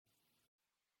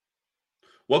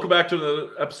Welcome back to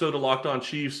the episode of Locked On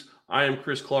Chiefs. I am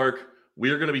Chris Clark.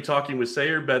 We are going to be talking with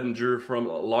Sayer Bedinger from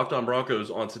Locked On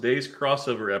Broncos on today's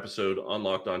crossover episode on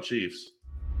Locked On Chiefs.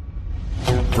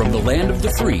 From the land of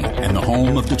the free and the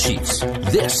home of the Chiefs,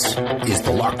 this is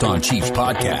the Locked On Chiefs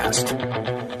podcast.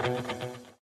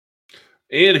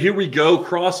 And here we go,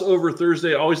 crossover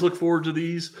Thursday. I always look forward to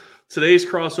these. Today's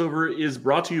crossover is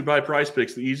brought to you by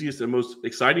PrizePicks, the easiest and most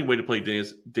exciting way to play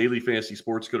daily fantasy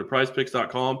sports. Go to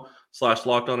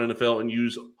prizepicks.com/LockedOnNFL and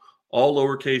use all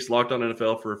lowercase Locked On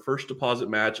NFL for a first deposit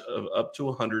match of up to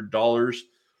 $100.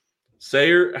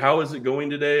 Sayer, how is it going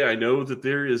today? I know that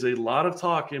there is a lot of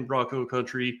talk in Bronco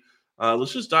country.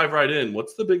 Let's just dive right in.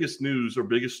 What's the biggest news or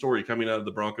biggest story coming out of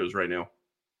the Broncos right now?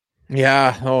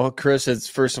 Yeah. Oh, Chris,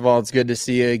 first of all, it's good to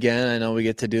see you again. I know we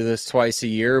get to do this twice a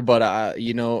year, but,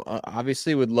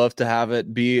 obviously would love to have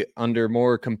it be under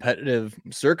more competitive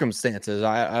circumstances.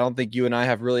 I don't think you and I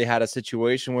have really had a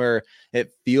situation where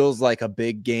it feels like a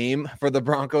big game for the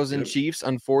Broncos and Chiefs,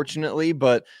 unfortunately,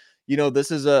 but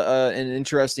this is an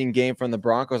interesting game from the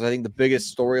Broncos. I think the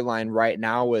biggest storyline right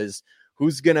now is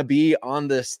who's going to be on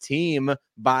this team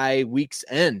by week's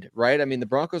end, right? I mean, the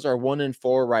Broncos are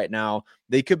 1-4 right now.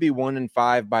 They could be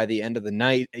 1-5 by the end of the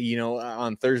night,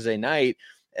 on Thursday night.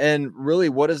 And really,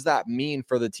 what does that mean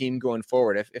for the team going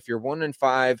forward? If you're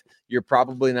 1-5, you're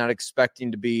probably not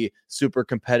expecting to be super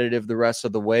competitive the rest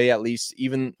of the way, at least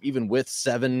even with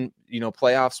 7,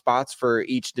 playoff spots for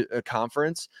each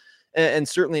conference, and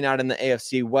certainly not in the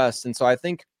AFC West. And so I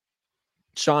think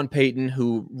Sean Payton,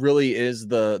 who really is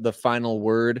the final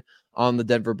word on the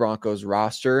Denver Broncos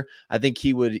roster, I think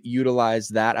he would utilize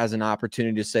that as an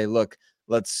opportunity to say, look,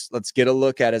 let's get a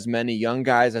look at as many young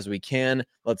guys as we can.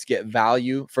 Let's get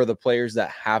value for the players that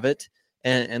have it,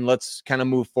 and let's kind of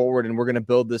move forward, and we're going to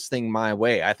build this thing my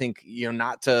way. I think,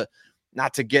 not to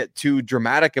get too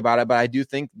dramatic about it, but I do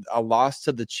think a loss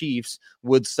to the Chiefs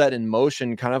would set in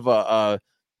motion kind of a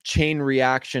chain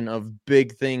reaction of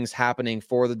big things happening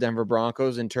for the Denver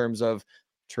Broncos in terms of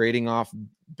trading off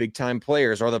big time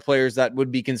players, or the players that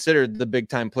would be considered the big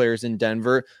time players in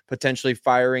Denver, potentially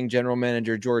firing general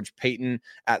manager George Payton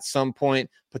at some point,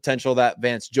 potential that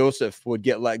Vance Joseph would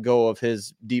get let go of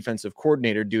his defensive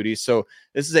coordinator duties. So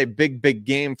this is a big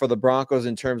game for the Broncos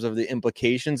in terms of the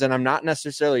implications. And I'm not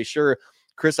necessarily sure,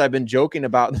 Chris, I've been joking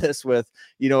about this with,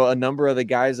 a number of the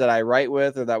guys that I write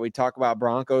with or that we talk about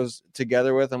Broncos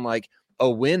together with. I'm like, a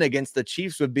win against the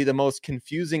Chiefs would be the most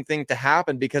confusing thing to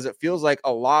happen, because it feels like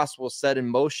a loss will set in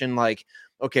motion. Like,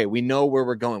 okay, we know where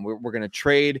we're going. We're going to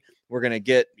trade. We're going to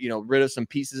get, rid of some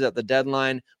pieces at the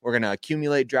deadline. We're going to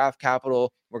accumulate draft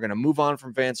capital. We're going to move on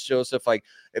from Vance Joseph. Like,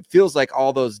 it feels like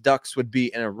all those ducks would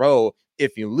be in a row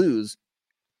if you lose.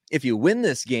 If you win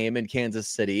this game in Kansas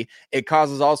City, it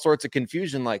causes all sorts of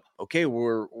confusion. Like, okay,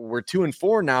 we're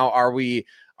 2-4 now. Are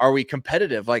we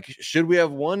competitive? Like, should we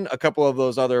have won a couple of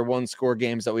those other 1-score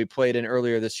games that we played in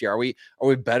earlier this year? Are we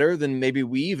better than maybe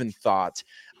we even thought?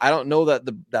 I don't know that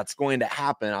that's going to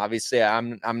happen. Obviously,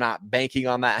 I'm not banking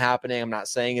on that happening. I'm not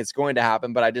saying it's going to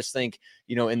happen, but I just think,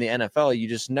 in the NFL, you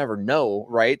just never know,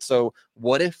 right? So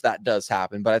what if that does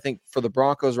happen? But I think for the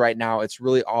Broncos right now, it's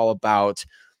really all about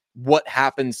what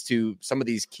happens to some of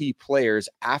these key players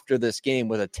after this game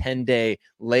with a 10-day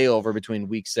layover between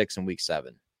week 6 and week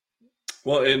 7.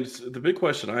 Well, and the big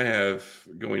question I have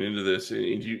going into this,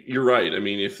 and you're right. I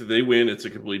mean, if they win, it's a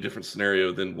completely different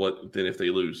scenario than if they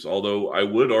lose. Although I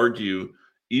would argue,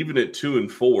 even at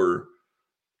 2-4,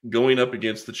 going up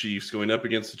against the Chiefs, going up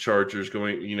against the Chargers,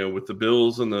 going, with the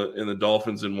Bills and the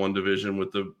Dolphins in one division,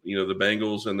 with the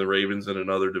Bengals and the Ravens in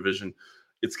another division,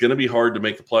 it's going to be hard to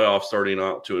make the playoffs starting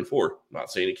out 2-4. I'm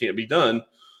not saying it can't be done,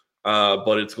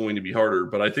 but it's going to be harder.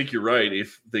 But I think you're right.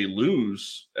 If they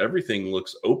lose, everything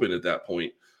looks open at that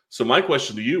point. So my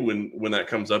question to you when that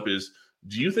comes up is,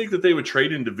 do you think that they would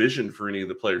trade in division for any of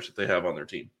the players that they have on their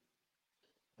team?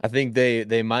 I think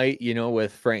they might,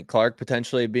 with Frank Clark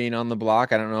potentially being on the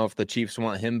block. I don't know if the Chiefs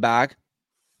want him back.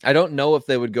 I don't know if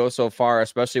they would go so far,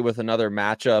 especially with another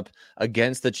matchup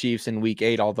against the Chiefs in week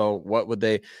 8. Although what would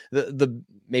they,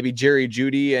 maybe Jerry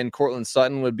Jeudy and Cortland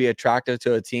Sutton would be attractive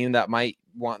to a team that might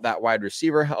want that wide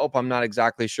receiver help. I'm not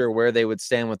exactly sure where they would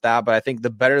stand with that, but I think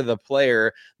the better the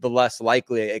player, the less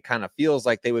likely it kind of feels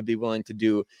like they would be willing to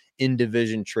do in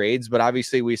division trades. But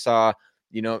obviously we saw,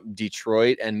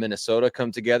 Detroit and Minnesota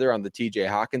come together on the TJ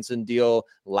Hawkinson deal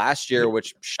last year,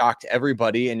 which shocked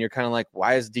everybody. And you're kind of like,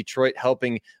 why is Detroit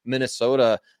helping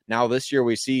Minnesota? Now this year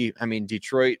we see,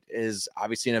 Detroit is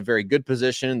obviously in a very good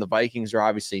position. The Vikings are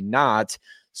obviously not.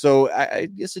 So I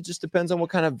guess it just depends on what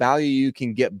kind of value you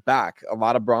can get back. A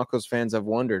lot of Broncos fans have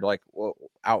wondered, like, well,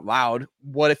 out loud,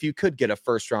 what if you could get a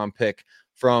first-round pick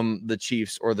from the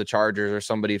Chiefs or the Chargers or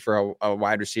somebody for a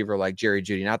wide receiver like Jerry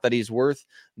Jeudy? Not that he's worth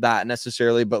that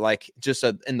necessarily, but like just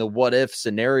in the what if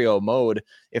scenario mode,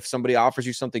 if somebody offers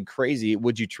you something crazy,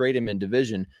 would you trade him in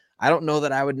division? I don't know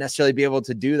that I would necessarily be able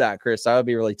to do that, Chris. That would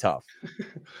be really tough.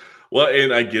 Well,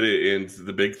 and I get it. And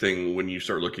the big thing when you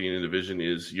start looking in division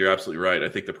is you're absolutely right. I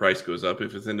think the price goes up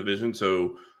if it's in division.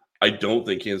 So I don't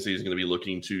think Kansas City is going to be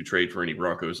looking to trade for any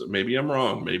Broncos. Maybe I'm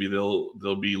wrong. Maybe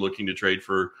they'll be looking to trade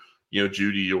for,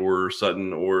 Jeudy or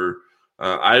Sutton, or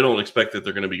I don't expect that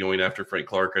they're going to be going after Frank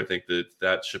Clark. I think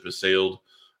that ship has sailed.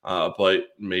 But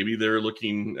maybe they're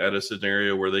looking at a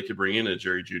scenario where they could bring in a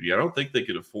Jerry Jeudy. I don't think they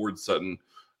could afford Sutton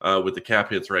with the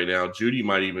cap hits right now. Jeudy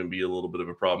might even be a little bit of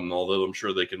a problem, although I'm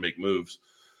sure they can make moves.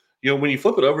 When you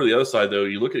flip it over to the other side, though,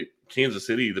 you look at Kansas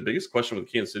City. The biggest question with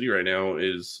Kansas City right now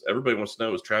is everybody wants to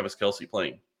know, is Travis Kelce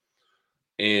playing?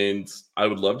 And I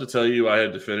would love to tell you I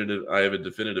have a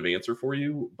definitive answer for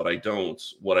you, but I don't.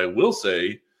 What I will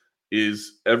say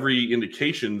is every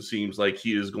indication seems like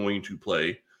he is going to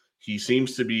play. He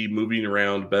seems to be moving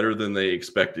around better than they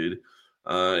expected.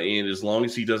 And as long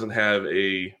as he doesn't have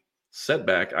a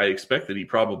setback, I expect that he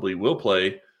probably will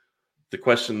play. The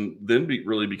question then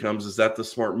really becomes, is that the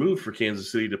smart move for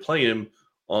Kansas City to play him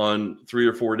on 3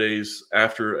 or 4 days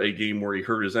after a game where he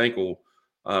hurt his ankle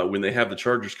when they have the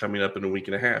Chargers coming up in a week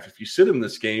and a half? If you sit him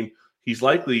this game, he's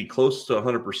likely close to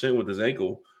 100% with his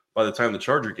ankle by the time the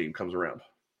Charger game comes around.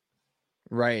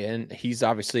 Right. And he's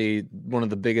obviously one of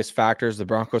the biggest factors. The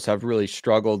Broncos have really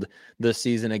struggled this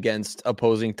season against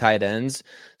opposing tight ends.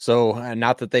 So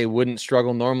not that they wouldn't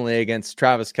struggle normally against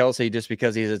Travis Kelce just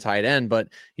because he's a tight end, but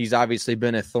he's obviously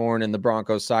been a thorn in the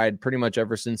Broncos side pretty much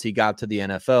ever since he got to the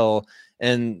NFL.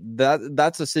 And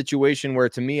that's a situation where,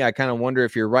 to me, I kind of wonder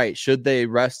if you're right. Should they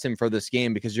rest him for this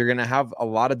game? Because you're going to have a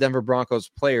lot of Denver Broncos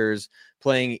players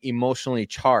playing emotionally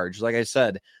charged. Like I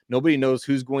said, nobody knows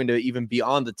who's going to even be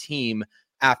on the team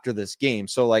after this game.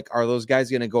 So, like, are those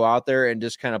guys going to go out there and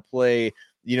just kind of play,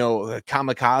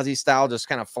 kamikaze style, just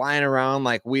kind of flying around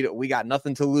like we got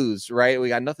nothing to lose, right? We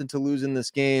got nothing to lose in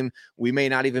this game. We may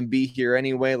not even be here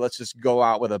anyway. Let's just go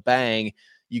out with a bang.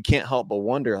 You can't help but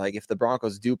wonder, like, if the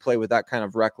Broncos do play with that kind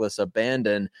of reckless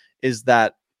abandon, is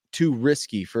that too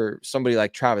risky for somebody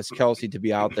like Travis Kelce to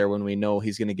be out there when we know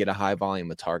he's going to get a high volume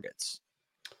of targets?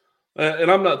 And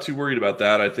I'm not too worried about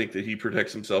that. I think that he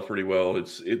protects himself pretty well.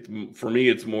 For me,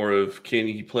 it's more of, can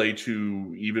he play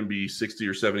to even be 60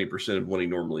 or 70% of what he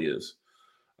normally is?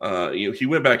 He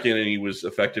went back in and he was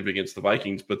effective against the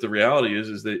Vikings, but the reality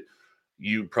is that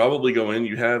you probably go in,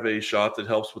 you have a shot that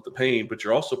helps with the pain, but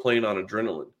you're also playing on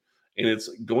adrenaline. And it's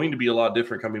going to be a lot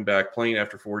different coming back, playing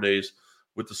after 4 days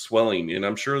with the swelling. And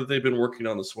I'm sure that they've been working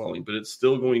on the swelling, but it's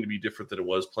still going to be different than it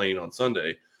was playing on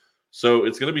Sunday. So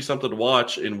it's going to be something to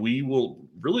watch, and we will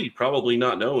really probably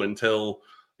not know until,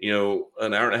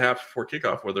 an hour and a half before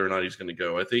kickoff whether or not he's going to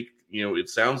go. I think, it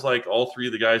sounds like all three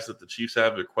of the guys that the Chiefs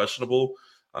have are questionable,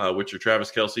 which are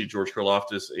Travis Kelce, George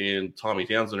Karlaftis, and Tommy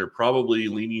Townsend, are probably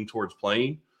leaning towards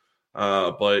playing.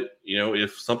 But,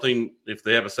 if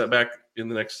they have a setback in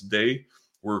the next day,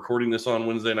 we're recording this on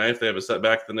Wednesday night. If they have a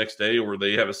setback the next day, or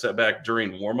they have a setback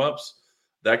during warmups,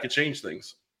 that could change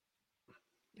things.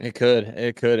 It could.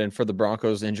 And for the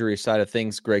Broncos injury side of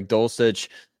things, Greg Dulcich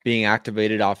being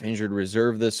activated off injured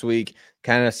reserve this week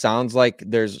kind of sounds like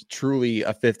there's truly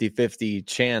a 50-50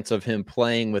 chance of him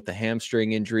playing with the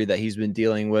hamstring injury that he's been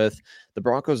dealing with. The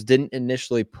Broncos didn't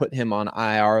initially put him on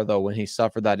IR, though, when he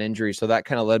suffered that injury. So that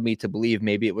kind of led me to believe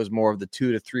maybe it was more of the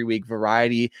 2 to 3 week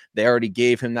variety. They already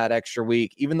gave him that extra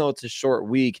week, even though it's a short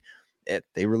week.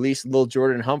 They released little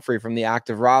Jordan Humphrey from the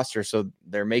active roster, so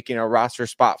they're making a roster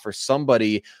spot for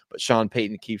somebody, but Sean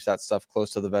Payton keeps that stuff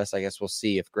close to the vest. I guess we'll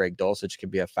see if Greg Dulcich can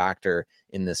be a factor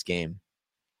in this game.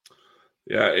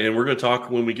 Yeah, and we're going to talk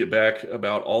when we get back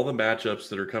about all the matchups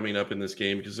that are coming up in this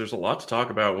game, because there's a lot to talk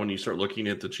about when you start looking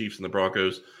at the Chiefs and the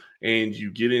Broncos, and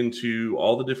you get into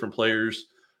all the different players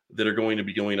that are going to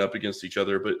be going up against each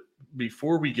other. But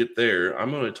before we get there,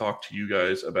 I'm going to talk to you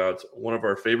guys about one of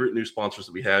our favorite new sponsors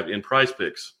that we have in Prize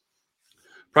Picks.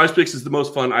 Prize Picks is the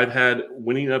most fun I've had,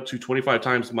 winning up to 25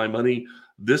 times my money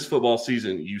this football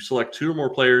season. You select 2 or more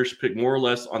players, pick more or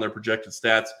less on their projected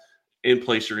stats, and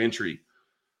place your entry.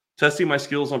 Testing my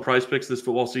skills on Prize Picks this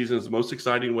football season is the most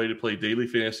exciting way to play daily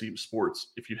fantasy sports.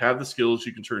 If you have the skills,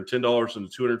 you can turn $10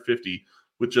 into $250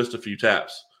 with just a few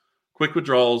taps. Quick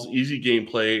withdrawals, easy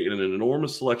gameplay, and an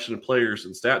enormous selection of players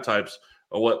and stat types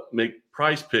are what make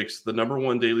Prize Picks the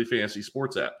 #1 daily fantasy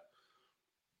sports app.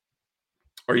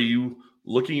 Are you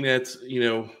looking at,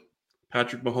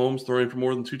 Patrick Mahomes throwing for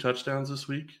more than 2 touchdowns this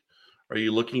week? Are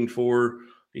you looking for,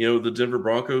 the Denver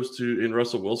Broncos and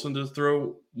Russell Wilson to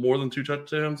throw more than 2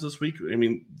 touchdowns this week? I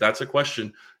mean, that's a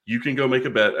question. You can go make a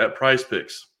bet at Prize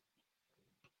Picks.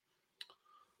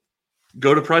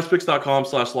 Go to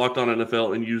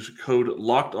prizepicks.com/LockedOnNFL and use code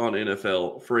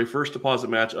LockedOnNFL for a first deposit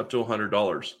match up to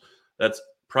 $100. That's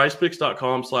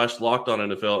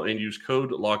prizepicks.com/LockedOnNFL and use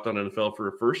code LockedOnNFL for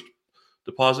a first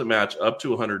deposit match up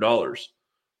to $100.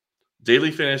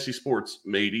 Daily fantasy sports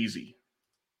made easy.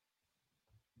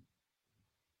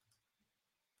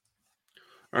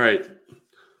 All right.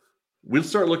 We'll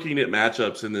start looking at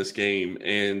matchups in this game.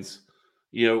 And,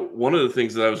 one of the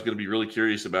things that I was going to be really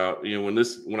curious about,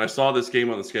 when I saw this game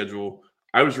on the schedule,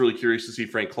 I was really curious to see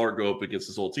Frank Clark go up against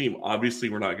his whole team. Obviously,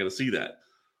 we're not going to see that.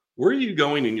 Where are you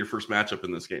going in your first matchup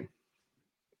in this game?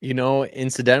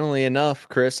 Incidentally enough,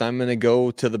 Chris, I'm going to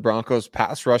go to the Broncos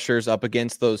pass rushers up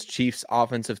against those Chiefs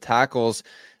offensive tackles,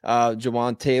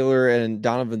 Jawan Taylor and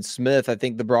Donovan Smith. I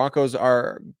think the Broncos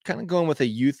are kind of going with a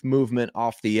youth movement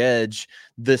off the edge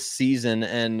this season,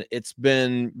 and it's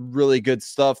been really good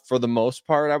stuff for the most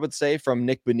part, I would say, from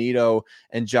Nick Bonito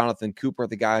and Jonathan Cooper,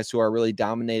 the guys who are really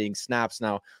dominating snaps.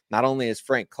 Now, not only is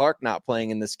Frank Clark not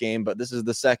playing in this game, but this is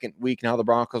the second week now the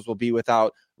Broncos will be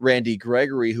without Randy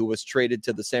Gregory, who was traded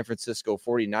to the San Francisco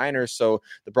 49ers. So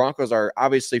the Broncos are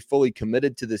obviously fully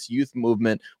committed to this youth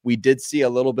movement. We did see a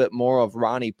little bit more of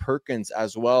Ronnie Perkins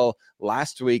as well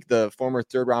last week, the former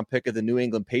third-round pick of the New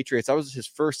England Patriots. That was his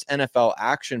first NFL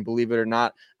action, believe it or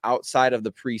not, outside of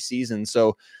the preseason.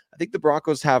 So I think the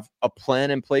Broncos have a plan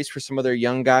in place for some of their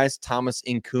young guys. Thomas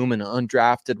Incoom, an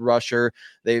undrafted rusher.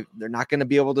 They're not going to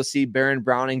be able to see Baron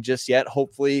Browning just yet,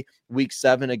 hopefully week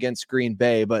 7 against Green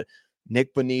Bay, but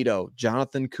Nick Bonito,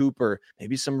 Jonathan Cooper,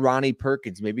 maybe some Ronnie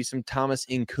Perkins, maybe some Thomas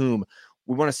Incoom.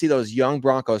 We want to see those young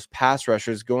Broncos pass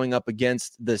rushers going up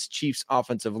against this Chiefs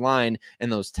offensive line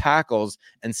and those tackles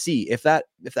and see if that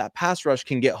pass rush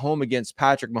can get home against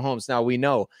Patrick Mahomes. Now, we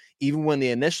know even when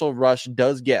the initial rush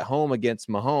does get home against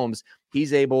Mahomes,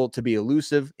 he's able to be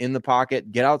elusive in the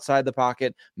pocket, get outside the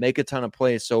pocket, make a ton of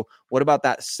plays. So what about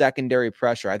that secondary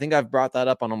pressure? I think I've brought that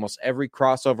up on almost every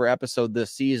crossover episode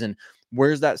this season.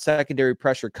 Where's that secondary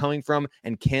pressure coming from?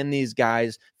 And can these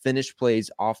guys finish plays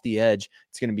off the edge?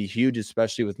 It's going to be huge,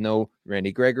 especially with no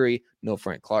Randy Gregory, no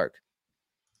Frank Clark.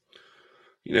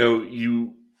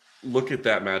 You look at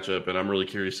that matchup, and I'm really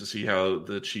curious to see how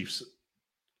the Chiefs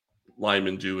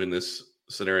linemen do in this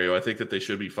scenario. I think that they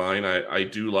should be fine. I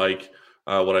do like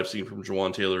what I've seen from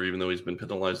Jawan Taylor, even though he's been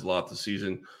penalized a lot this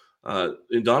season.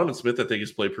 And Donovan Smith, I think,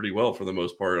 has played pretty well for the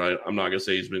most part. I'm not going to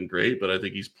say he's been great, but I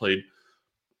think he's played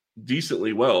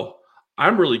decently well.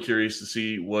 I'm really curious to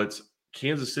see what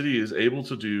Kansas City is able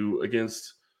to do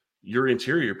against your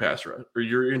interior pass rush or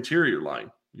your interior line,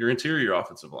 your interior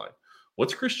offensive line.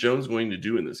 What's Chris Jones going to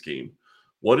do in this game?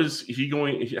 Is he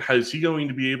going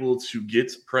to be able to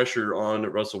get pressure on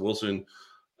Russell Wilson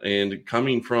and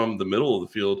coming from the middle of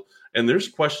the field? And there's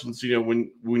questions,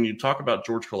 when you talk about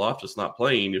George Karlaftis not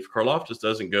playing, if Karlaftis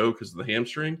doesn't go because of the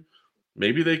hamstring,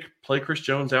 maybe they play Chris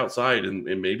Jones outside, and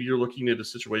maybe you're looking at a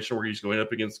situation where he's going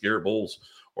up against Garrett Bowles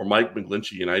or Mike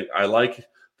McGlinchey. And I like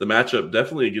the matchup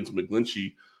definitely against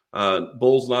McGlinchey.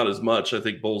 Bowles not as much. I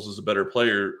think Bowles is a better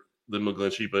player than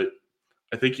McGlinchey, but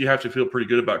I think you have to feel pretty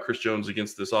good about Chris Jones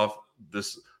against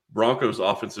this Broncos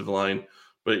offensive line.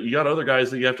 But you got other guys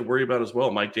that you have to worry about as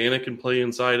well. Mike Dana can play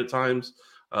inside at times.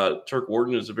 Turk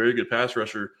Wharton is a very good pass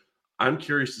rusher. I'm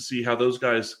curious to see how those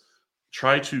guys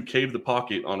try to cave the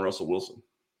pocket on Russell Wilson.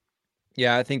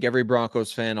 Yeah, I think every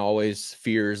Broncos fan always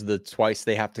fears the twice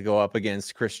they have to go up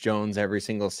against Chris Jones every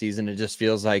single season. It just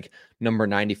feels like number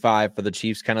 95 for the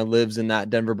Chiefs kind of lives in that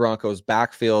Denver Broncos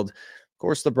backfield. Of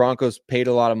course, the Broncos paid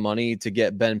a lot of money to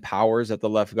get Ben Powers at the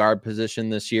left guard position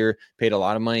this year, paid a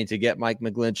lot of money to get Mike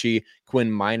McGlinchey.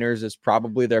 Quinn Miners is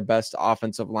probably their best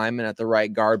offensive lineman at the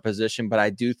right guard position, but I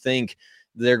do think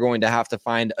they're going to have to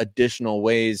find additional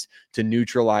ways to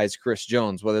neutralize Chris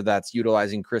Jones, whether that's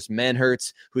utilizing Chris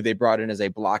Manhertz, who they brought in as a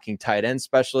blocking tight end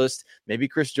specialist. Maybe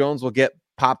Chris Jones will get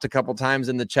popped a couple times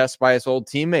in the chest by his old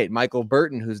teammate, Michael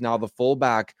Burton, who's now the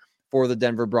fullback for the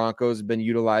Denver Broncos, been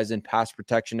utilized in pass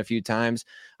protection a few times.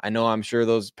 I'm sure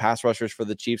those pass rushers for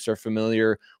the Chiefs are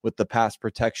familiar with the pass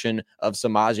protection of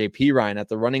Samaje Perine at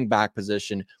the running back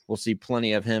position. We'll see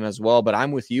plenty of him as well, but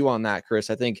I'm with you on that, Chris.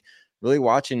 I think really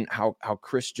watching how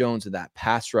Chris Jones and that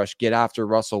pass rush get after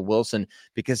Russell Wilson,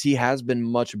 because he has been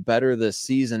much better this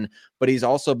season, but he's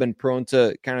also been prone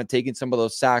to kind of taking some of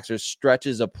those sacks or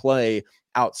stretches of play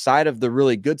outside of the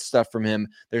really good stuff from him,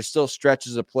 there's still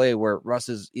stretches of play where Russ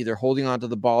is either holding onto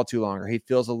the ball too long or he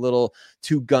feels a little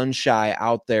too gun shy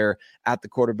out there at the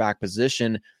quarterback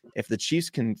position. If the Chiefs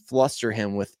can fluster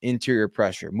him with interior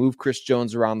pressure, move Chris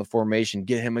Jones around the formation,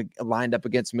 get him lined up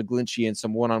against McGlinchey in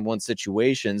some one-on-one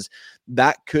situations,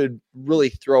 that could really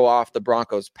throw off the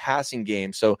Broncos passing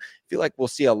game. So I feel like we'll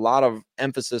see a lot of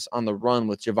emphasis on the run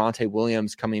with Javonte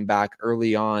Williams coming back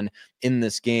early on in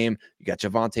this game. You got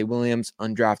Javonte Williams,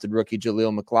 undrafted rookie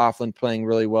Jaleel McLaughlin playing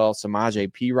really well, Samaje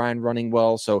Perine running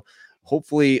well. So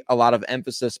hopefully a lot of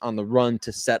emphasis on the run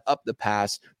to set up the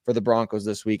pass for the Broncos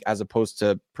this week, as opposed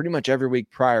to pretty much every week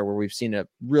prior where we've seen a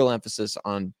real emphasis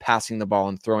on passing the ball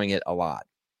and throwing it a lot.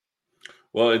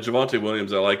 Well, and Javonte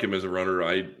Williams, I like him as a runner.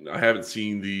 I haven't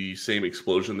seen the same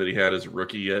explosion that he had as a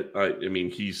rookie yet. I mean,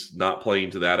 he's not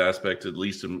playing to that aspect, at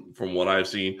least from what I've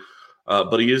seen.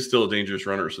 But he is still a dangerous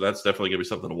runner, so that's definitely going to be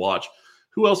something to watch.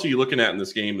 Who else are you looking at in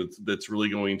this game that's really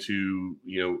going to,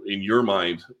 in your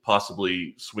mind,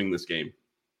 possibly swing this game?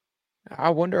 I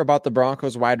wonder about the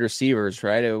Broncos wide receivers,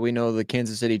 right? We know the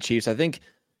Kansas City Chiefs. I think,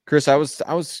 Chris, I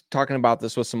was talking about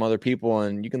this with some other people,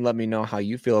 and you can let me know how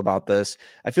you feel about this.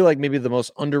 I feel like maybe the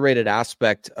most underrated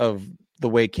aspect of the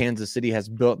way Kansas City has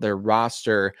built their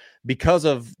roster, because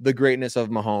of the greatness of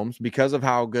Mahomes, because of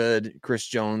how good Chris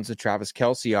Jones and Travis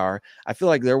Kelce are, I feel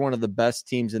like they're one of the best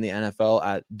teams in the NFL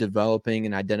at developing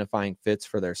and identifying fits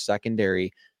for their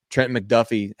secondary. Trent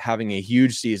McDuffie having a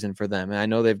huge season for them. And I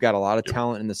know they've got a lot of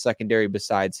talent in the secondary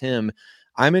besides him.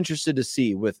 I'm interested to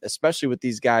see, especially with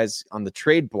these guys on the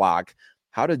trade block,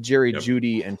 how did Jerry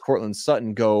Jeudy and Cortland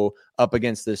Sutton go up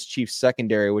against this Chiefs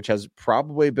secondary, which has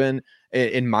probably been,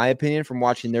 in my opinion, from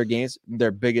watching their games,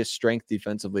 their biggest strength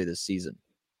defensively this season?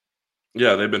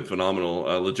 Yeah, they've been phenomenal.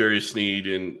 L'Jarius Sneed,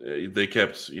 and they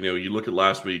kept, you look at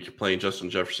last week playing Justin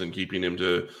Jefferson, keeping him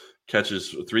to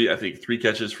catches, three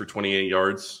catches for 28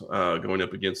 yards, going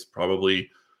up against probably,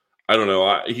 I don't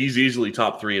know. He's easily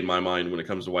top three in my mind when it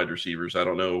comes to wide receivers. I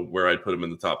don't know where I'd put him in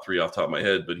the top three off the top of my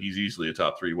head, but he's easily a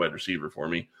top three wide receiver for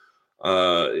me.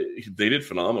 They did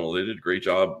phenomenal. They did a great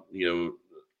job.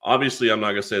 Obviously I'm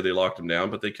not going to say they locked him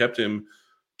down, but they kept him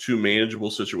to manageable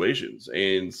situations.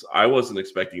 And I wasn't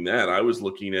expecting that. I was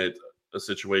looking at a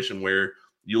situation where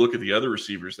you look at the other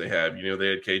receivers they have, they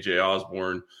had KJ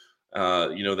Osborne,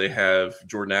 they have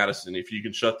Jordan Addison. If you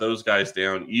can shut those guys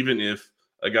down, even if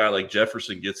a guy like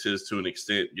Jefferson gets his to an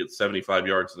extent, gets 75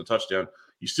 yards and a touchdown,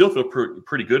 you still feel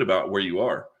pretty good about where you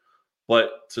are.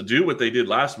 But to do what they did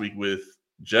last week with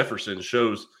Jefferson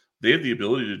shows they have the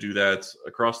ability to do that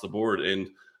across the board. And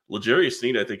L'Jarius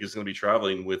Sneed, I think, is going to be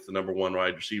traveling with the number one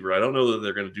wide receiver. I don't know that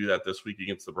they're going to do that this week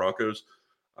against the Broncos.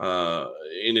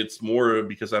 And it's more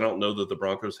because I don't know that the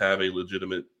Broncos have a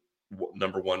legitimate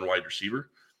number one wide receiver.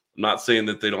 I'm not saying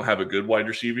that they don't have a good wide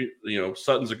receiver.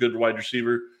 Sutton's a good wide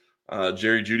receiver.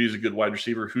 Jerry Jeudy's a good wide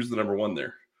receiver. Who's the number one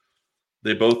there?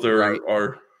 They both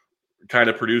are kind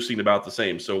of producing about the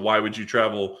same. So why would you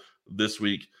travel this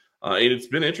week? And it's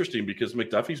been interesting because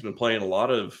McDuffie's been playing a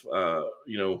lot of,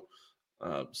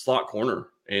 slot corner,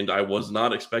 and I was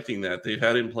not expecting that. They've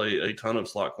had him play a ton of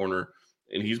slot corner,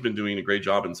 and he's been doing a great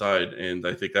job inside, and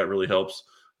I think that really helps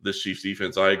this Chiefs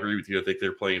defense. I agree with you. I think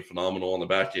they're playing phenomenal on the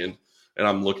back end, and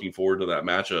I'm looking forward to that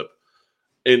matchup.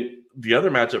 And the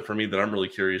other matchup for me that I'm really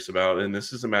curious about, and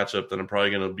this is a matchup that I'm probably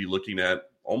going to be looking at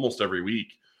almost every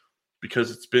week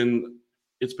because it's been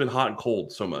hot and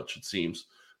cold so much, it seems.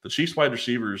 The Chiefs wide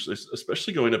receivers,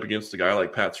 especially going up against a guy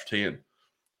like Pat Surtain,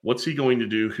 what's he going to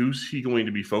do? Who's he going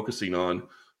to be focusing on?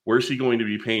 Where's he going to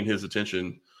be paying his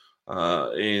attention?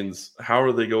 And how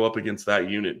do they go up against that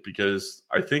unit? Because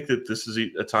I think that this is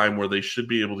a time where they should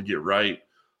be able to get right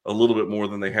a little bit more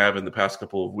than they have in the past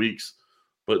couple of weeks.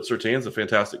 But Surtain's a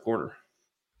fantastic corner.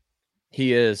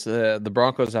 He is. The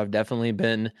Broncos have definitely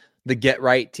been the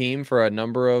get-right team for a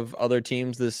number of other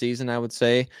teams this season, I would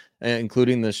say,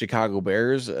 including the Chicago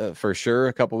Bears for sure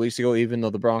a couple weeks ago, even though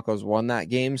the Broncos won that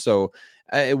game. So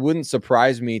it wouldn't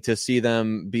surprise me to see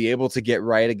them be able to get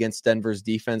right against Denver's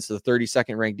defense, the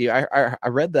 32nd ranked. I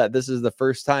read that this is the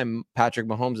first time Patrick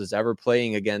Mahomes is ever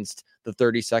playing against the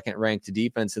 32nd ranked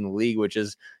defense in the league, which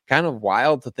is kind of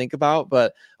wild to think about.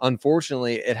 But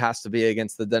unfortunately, it has to be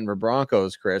against the Denver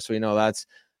Broncos, Chris. We know that's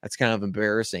kind of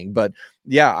embarrassing. But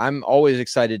yeah, I'm always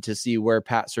excited to see where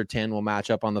Pat Surtain will match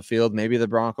up on the field. Maybe the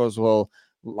Broncos will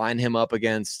line him up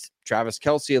against Travis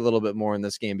Kelce a little bit more in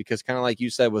this game, because kind of like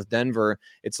you said with Denver,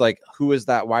 it's like, who is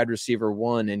that wide receiver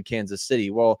one in Kansas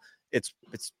City? Well,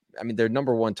 their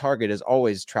number one target is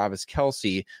always Travis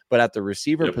Kelce, but at the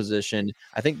receiver position,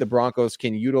 I think the Broncos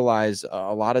can utilize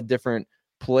a lot of different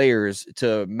players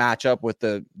to match up with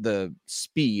the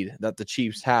speed that the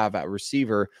Chiefs have at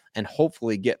receiver, and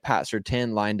hopefully get Pat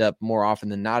Surtain lined up more often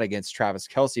than not against Travis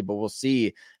Kelce. But we'll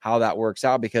see how that works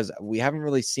out, because we haven't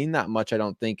really seen that much, I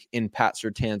don't think, in Pat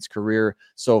Surtain's career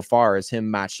so far, as him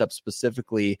matched up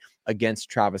specifically against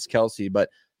Travis Kelce. But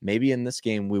maybe in this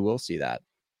game we will see that.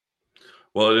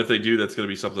 Well, and if they do, that's going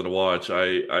to be something to watch.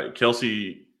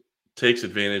 Kelce takes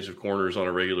advantage of corners on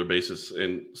a regular basis,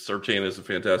 and Surtain is a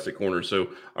fantastic corner. So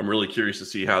I'm really curious to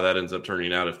see how that ends up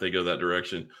turning out if they go that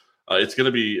direction. It's going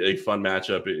to be a fun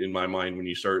matchup in my mind when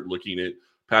you start looking at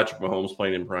Patrick Mahomes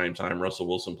playing in prime time, Russell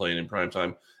Wilson playing in prime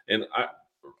time. And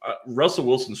Russell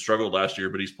Wilson struggled last year,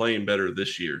 but he's playing better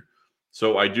this year.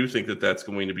 So I do think that that's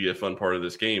going to be a fun part of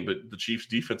this game. But the Chiefs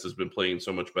defense has been playing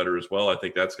so much better as well. I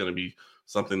think that's going to be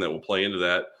something that will play into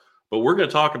that. But we're going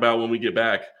to talk about when we get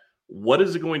back, what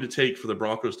is it going to take for the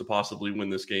Broncos to possibly win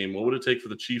this game? What would it take for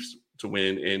the Chiefs to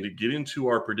win? And to get into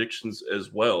our predictions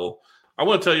as well, I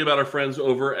want to tell you about our friends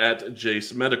over at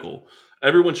Jace Medical.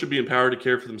 Everyone should be empowered to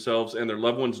care for themselves and their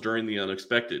loved ones during the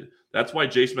unexpected. That's why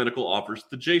Jace Medical offers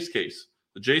the Jace Case.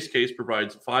 The Jace Case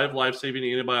provides 5 life-saving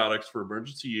antibiotics for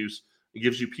emergency use. It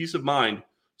gives you peace of mind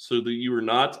so that you are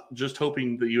not just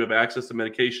hoping that you have access to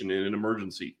medication in an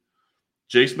emergency.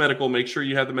 Jace Medical makes sure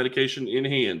you have the medication in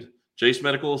hand. Jace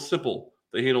Medical is simple.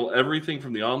 They handle everything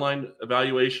from the online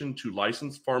evaluation to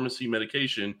licensed pharmacy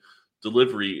medication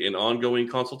delivery and ongoing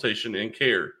consultation and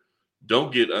care.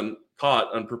 Don't get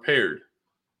caught unprepared.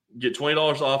 Get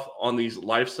 $20 off on these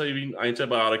life-saving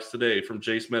antibiotics today from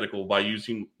Jace Medical by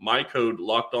using my code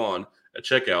LOCKEDON at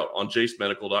checkout on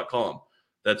jacemedical.com.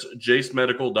 That's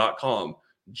jacemedical.com,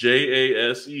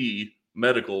 JASE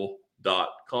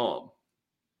medical.com.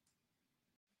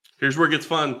 Here's where it gets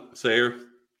fun, Sayer.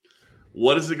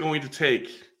 What is it going to take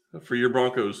for your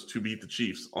Broncos to beat the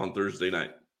Chiefs on Thursday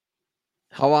night?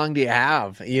 How long do you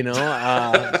have? No,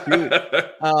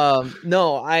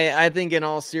 I think in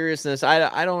all seriousness,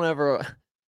 I don't ever,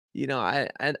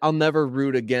 I'll never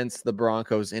root against the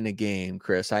Broncos in a game,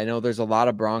 Chris. I know there's a lot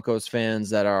of Broncos fans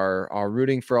that are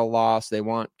rooting for a loss. They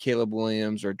want Caleb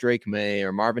Williams or Drake May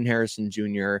or Marvin Harrison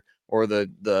Jr. or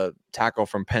the tackle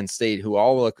from Penn State, who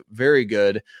all look very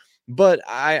good. But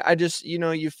I just,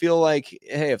 you feel like,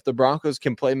 hey, if the Broncos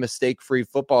can play mistake-free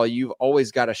football, you've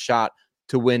always got a shot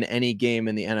to win any game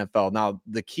in the NFL. Now,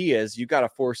 the key is you got to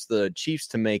force the Chiefs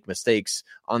to make mistakes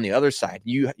on the other side.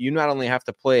 You not only have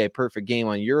to play a perfect game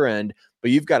on your end,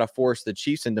 but you've got to force the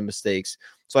Chiefs into mistakes.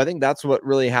 So I think that's what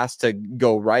really has to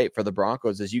go right for the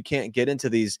Broncos, is you can't get into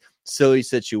these silly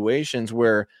situations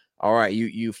where, all right,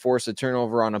 you force a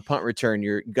turnover on a punt return,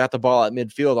 you got the ball at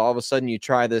midfield, all of a sudden you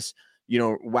try this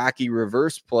wacky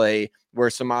reverse play where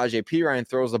Samaje Perine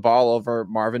throws the ball over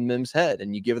Marvin Mims' head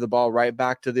and you give the ball right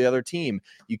back to the other team.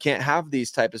 You can't have these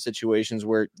type of situations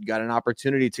where you got an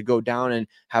opportunity to go down and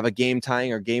have a game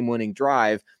tying or game winning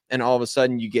drive, and all of a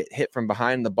sudden you get hit from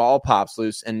behind, the ball pops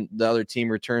loose and the other team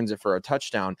returns it for a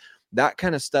touchdown. That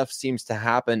kind of stuff seems to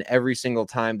happen every single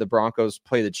time the Broncos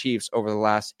play the Chiefs over the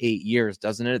last 8 years,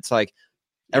 doesn't it? It's like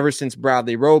ever since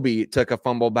Bradley Roby took a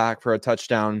fumble back for a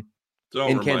touchdown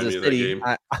in Kansas City,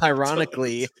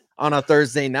 ironically, on a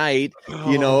Thursday night,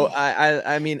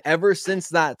 I mean, ever since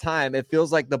that time, it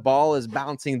feels like the ball is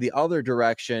bouncing the other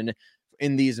direction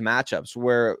in these matchups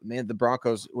where, man, the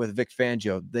Broncos with Vic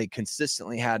Fangio, they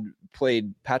consistently had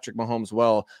played Patrick Mahomes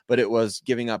well, but it was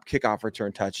giving up kickoff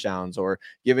return touchdowns or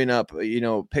giving up,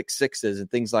 pick sixes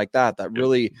and things like that. That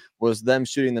really was them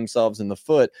shooting themselves in the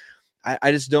foot.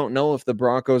 I just don't know if the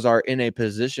Broncos are in a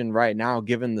position right now,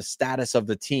 given the status of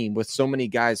the team with so many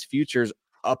guys' futures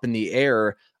up in the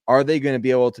air. Are they going to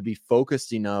be able to be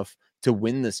focused enough to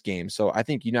win this game? So I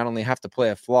think you not only have to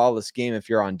play a flawless game if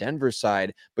you're on Denver's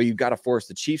side, but you've got to force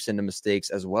the Chiefs into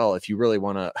mistakes as well if you really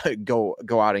want to go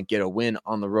out and get a win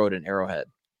on the road in Arrowhead.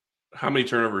 How many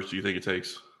turnovers do you think it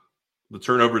takes? The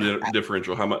turnover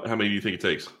differential, how many do you think it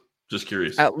takes? Just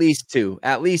curious. At least two.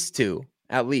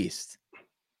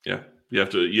 Yeah, you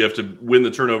have to win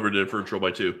the turnover differential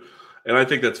by 2, and I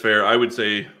think that's fair. I would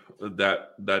say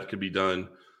that could be done.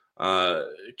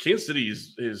 Kansas City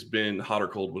has been hot or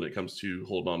cold when it comes to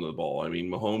holding on to the ball. I mean,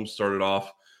 Mahomes started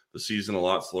off the season a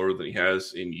lot slower than he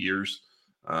has in years.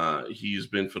 He's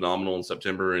been phenomenal in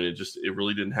September, and it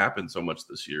really didn't happen so much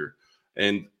this year.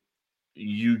 And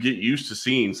you get used to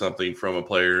seeing something from a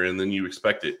player, and then you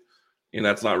expect it, and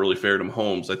that's not really fair to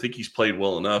Mahomes. I think he's played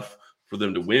well enough for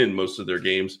them to win most of their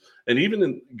games. And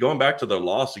even going back to the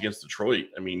loss against Detroit,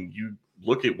 I mean, you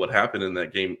look at what happened in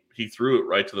that game. He threw it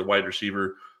right to the wide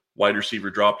receiver. Wide receiver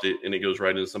dropped it, and it goes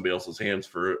right into somebody else's hands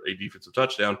for a defensive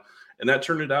touchdown. And that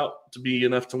turned it out to be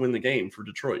enough to win the game for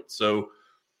Detroit. So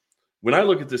when I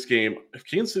look at this game, if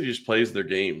Kansas City just plays their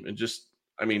game and just,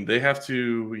 I mean, they have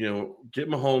to, get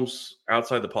Mahomes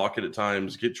outside the pocket at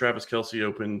times, get Travis Kelce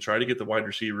open, try to get the wide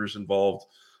receivers involved,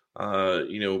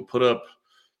 put up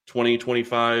 20,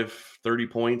 25, 30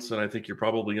 points, and I think you're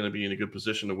probably going to be in a good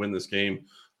position to win this game.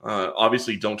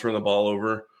 Obviously, don't turn the ball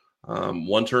over.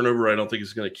 One turnover, I don't think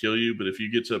is going to kill you, but if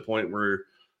you get to a point where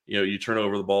you turn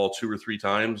over the ball 2 or 3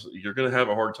 times, you're going to have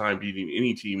a hard time beating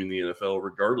any team in the NFL,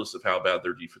 regardless of how bad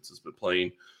their defense has been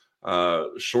playing.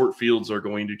 Short fields are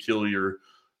going to kill your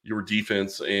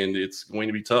defense, and it's going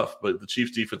to be tough. But the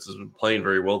Chiefs' defense has been playing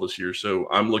very well this year, so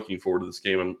I'm looking forward to this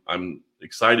game. I'm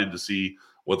excited to see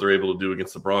what they're able to do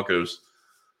against the Broncos.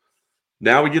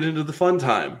 Now we get into the fun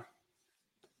time.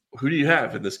 Who do you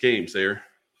have in this game, Sayer?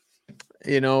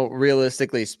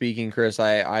 Realistically speaking, Chris,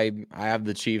 I have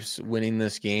the Chiefs winning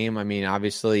this game. I mean,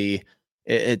 obviously,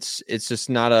 it's just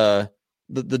not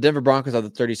the Denver Broncos are the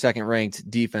 32nd ranked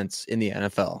defense in the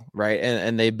NFL, right?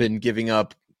 And they've been giving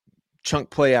up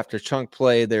chunk play after chunk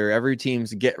play. They're every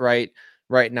team's get right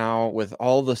now with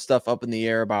all the stuff up in the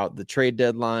air about the trade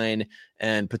deadline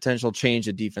and potential change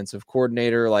of defensive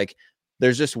coordinator. Like,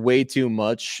 there's just way too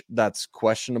much that's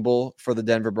questionable for the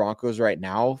Denver Broncos right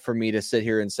now for me to sit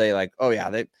here and say, like, oh yeah,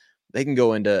 they can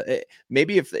go into it.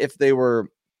 Maybe if they were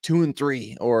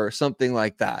 2-3 or something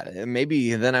like that, and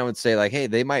maybe then I would say, like, hey,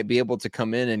 they might be able to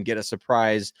come in and get a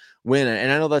surprise win.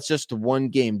 And I know that's just one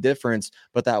game difference,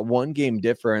 but that one game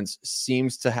difference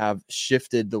seems to have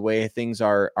shifted the way things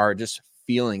are just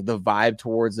feeling, the vibe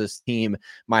towards this team.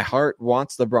 My heart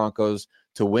wants the Broncos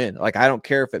to win. Like, I don't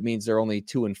care if it means they're only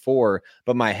 2-4,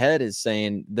 but my head is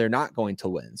saying they're not going to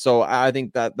win. So I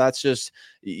think that's just,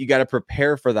 you got to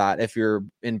prepare for that. If you're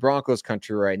in Broncos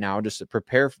country right now, just to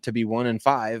prepare to be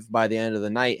 1-5 by the end of the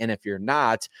night. And if you're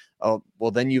not,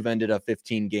 well, then you've ended a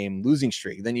 15-game losing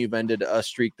streak. Then you've ended a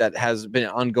streak that has been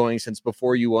ongoing since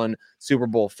before you won Super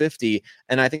Bowl 50.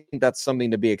 And I think that's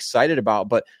something to be excited about,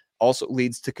 but also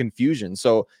leads to confusion.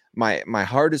 So my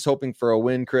heart is hoping for a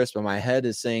win, Chris, but my head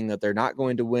is saying that they're not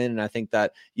going to win. And I think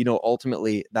that,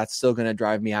 ultimately that's still going to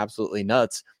drive me absolutely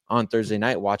nuts on Thursday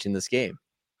night watching this game.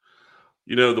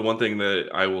 The one thing that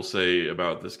I will say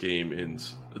about this game, and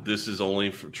this is only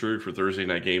true for Thursday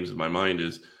night games in my mind,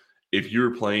 is if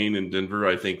you're playing in Denver,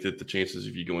 I think that the chances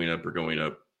of you going up are going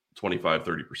up 25,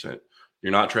 30%.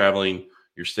 You're not traveling.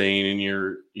 You're staying in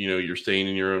you're staying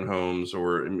in your own homes,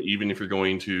 or even if you're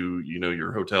going to,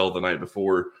 your hotel the night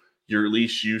before, you're at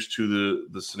least used to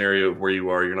the scenario of where you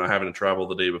are. You're not having to travel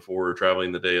the day before or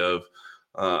traveling the day of.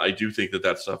 I do think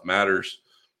that stuff matters.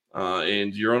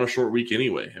 And you're on a short week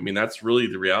anyway. I mean, that's really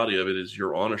the reality of it, is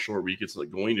you're on a short week. It's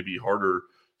like going to be harder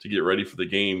to get ready for the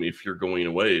game if you're going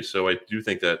away. So I do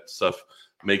think that stuff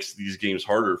makes these games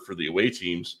harder for the away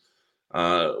teams.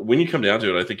 When you come down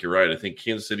to it, I think you're right. I think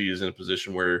Kansas City is in a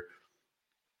position where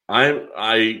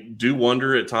I do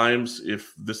wonder at times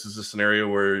if this is a scenario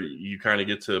where you kind of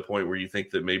get to a point where you think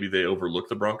that maybe they overlook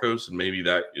the Broncos and maybe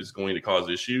that is going to cause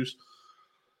issues.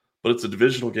 But it's a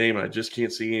divisional game, and I just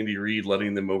can't see Andy Reid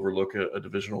letting them overlook a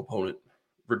divisional opponent,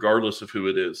 regardless of who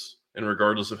it is and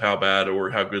regardless of how bad or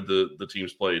how good the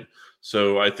team's played.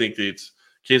 So I think that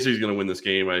Kansas City's going to win this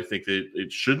game. I think that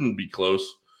it shouldn't be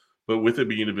close. But with it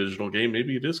being a divisional game,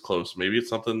 maybe it is close. Maybe it's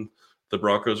something the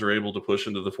Broncos are able to push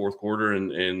into the fourth quarter,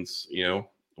 and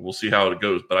we'll see how it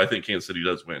goes. But I think Kansas City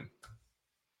does win.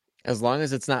 As long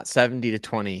as it's not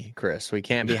 70-20, Chris, we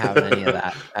can't be having any of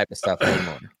that type of stuff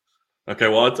anymore. Okay,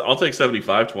 well, I'll take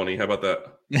 75-20. How about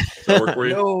that? Does that work for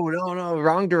you? No.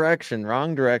 Wrong direction.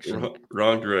 Wrong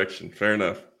direction. Fair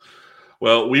enough.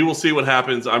 Well, we will see what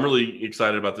happens. I'm really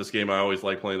excited about this game. I always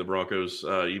like playing the Broncos,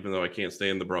 even though I can't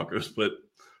stand the Broncos. But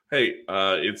hey,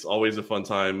 it's always a fun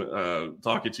time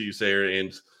talking to you, Sayer,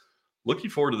 and looking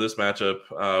forward to this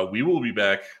matchup. We will be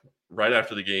back right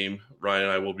after the game. Ryan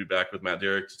and I will be back with Matt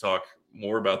Derrick to talk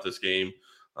more about this game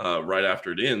right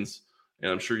after it ends.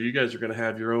 And I'm sure you guys are going to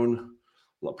have your own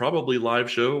probably live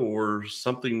show or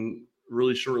something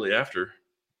really shortly after.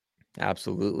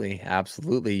 Absolutely.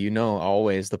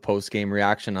 Always the post-game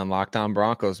reaction on Locked On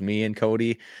Broncos. Me and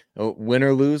Cody, win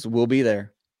or lose, we'll be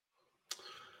there.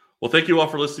 Well, thank you all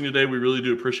for listening today. We really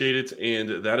do appreciate it.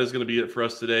 And that is going to be it for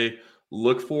us today.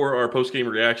 Look for our post-game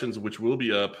reactions, which will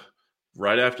be up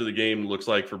right after the game, looks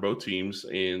like, for both teams.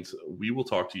 And we will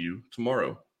talk to you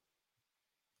tomorrow.